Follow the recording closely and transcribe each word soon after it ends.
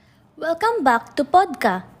Welcome back to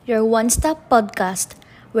Podca, your one-stop podcast,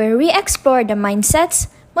 where we explore the mindsets,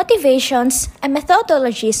 motivations, and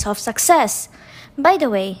methodologies of success. By the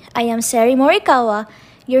way, I am Seri Morikawa,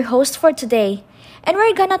 your host for today, and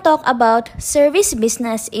we're gonna talk about service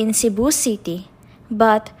business in Cebu City.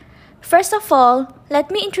 But first of all, let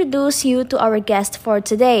me introduce you to our guest for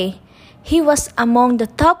today. He was among the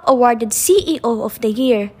top awarded CEO of the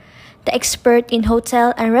year, the expert in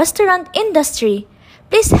hotel and restaurant industry.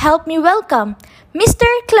 Please help me welcome Mr.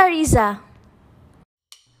 Clariza.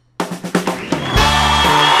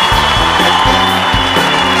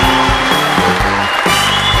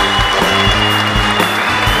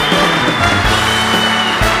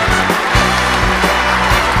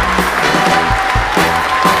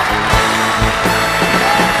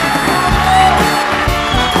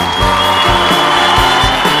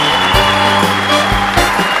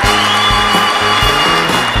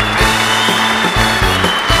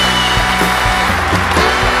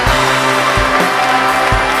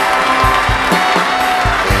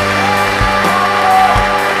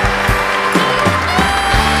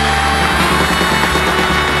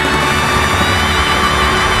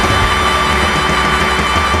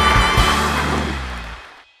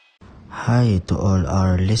 Hi to all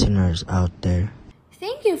our listeners out there.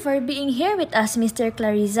 Thank you for being here with us, Mr.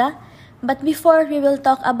 Clariza. But before we will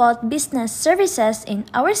talk about business services in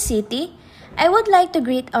our city, I would like to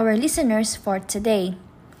greet our listeners for today.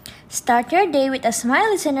 Start your day with a smile,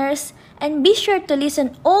 listeners, and be sure to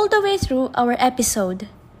listen all the way through our episode.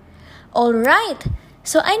 Alright,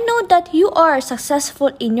 so I know that you are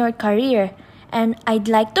successful in your career, and I'd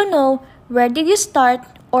like to know where did you start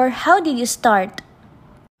or how did you start?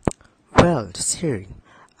 Well, Siri,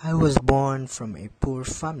 I was born from a poor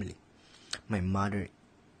family. My mother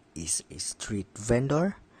is a street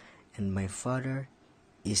vendor and my father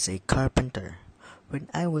is a carpenter. When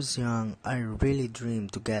I was young, I really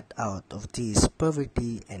dreamed to get out of this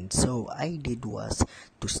poverty, and so I did was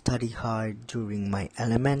to study hard during my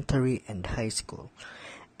elementary and high school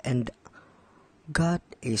and got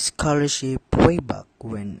a scholarship way back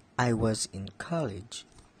when I was in college.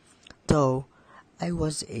 Though I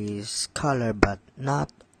was a scholar, but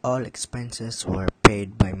not all expenses were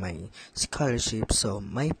paid by my scholarship, so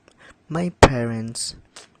my parents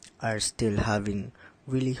are still having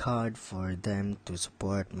really hard for them to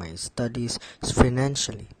support my studies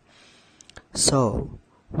financially. So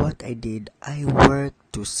what I did, I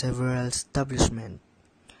worked to several establishments,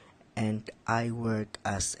 and I worked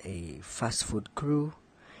as a fast food crew,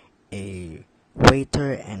 a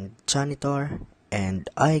waiter and janitor, and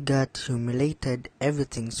I got humiliated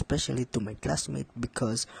everything, especially to my classmate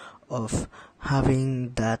because of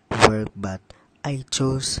having that work, but I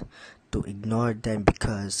chose to ignore them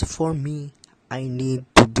because for me I need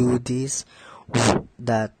to do this.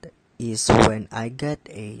 That is when I get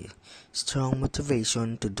a strong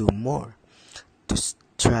motivation to do more, to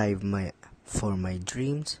strive for my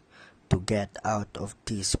dreams, to get out of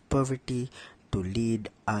this poverty, to lead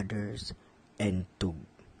others, and to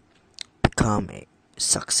become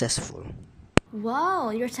successful.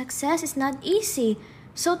 Wow, your success is not easy.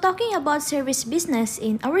 So, talking about service business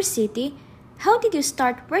in our city, how did you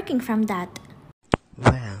start working from that?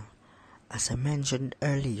 Well, as I mentioned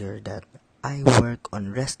earlier that I work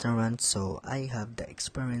on restaurants, so I have the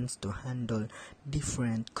experience to handle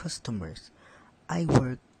different customers. I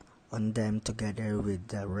work on them together with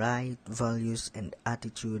the right values and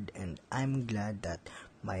attitude, and I'm glad that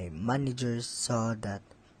my managers saw that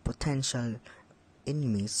potential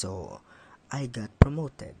in me, so I got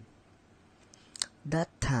promoted. That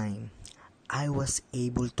time, I was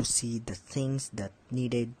able to see the things that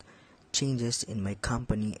needed changes in my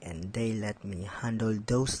company, and they let me handle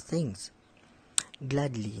those things.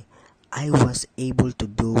 Gladly, I was able to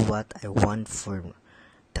do what I want for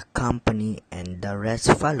the company, and the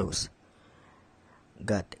rest follows.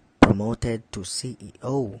 Got promoted to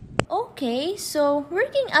CEO. Okay, so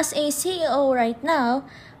working as a CEO right now,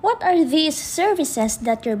 what are these services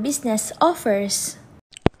that your business offers?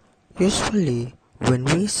 Usually, when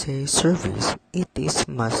we say service, it is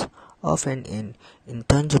most often an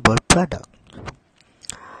intangible product.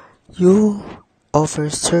 You offer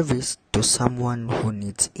service to someone who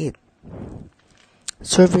needs it.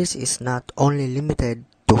 Service is not only limited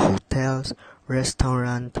to hotels,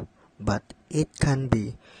 restaurants, but it can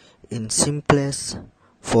be in simplest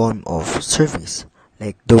form of service,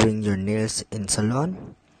 like doing your nails in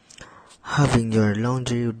salon, having your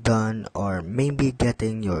laundry done, or maybe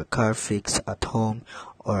getting your car fixed at home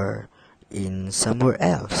or in somewhere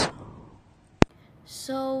else.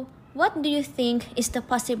 So, what do you think is the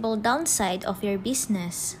possible downside of your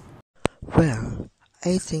business? Well,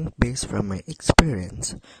 I think based from my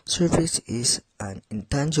experience, service is an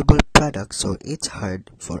intangible product, so it's hard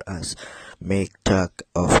for us make track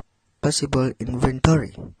of possible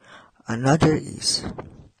inventory. Another is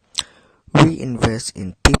we invest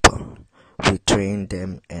in people. We train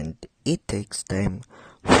them and it takes time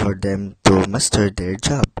for them to master their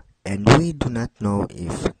job, and we do not know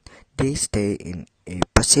if they stay in a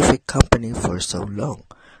specific company for so long.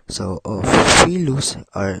 So if we lose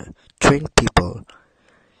our trained people,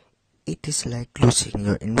 it is like losing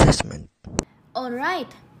your investment.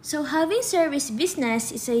 Alright, so having service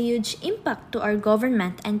business is a huge impact to our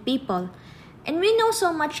government and people. And we know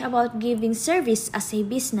so much about giving service as a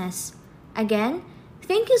business. Again,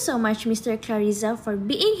 thank you so much, Mr. Clarissa, for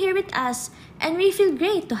being here with us, and we feel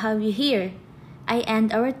great to have you here. I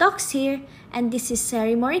end our talks here, and this is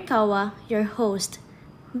Sari Morikawa, your host.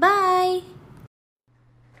 Bye!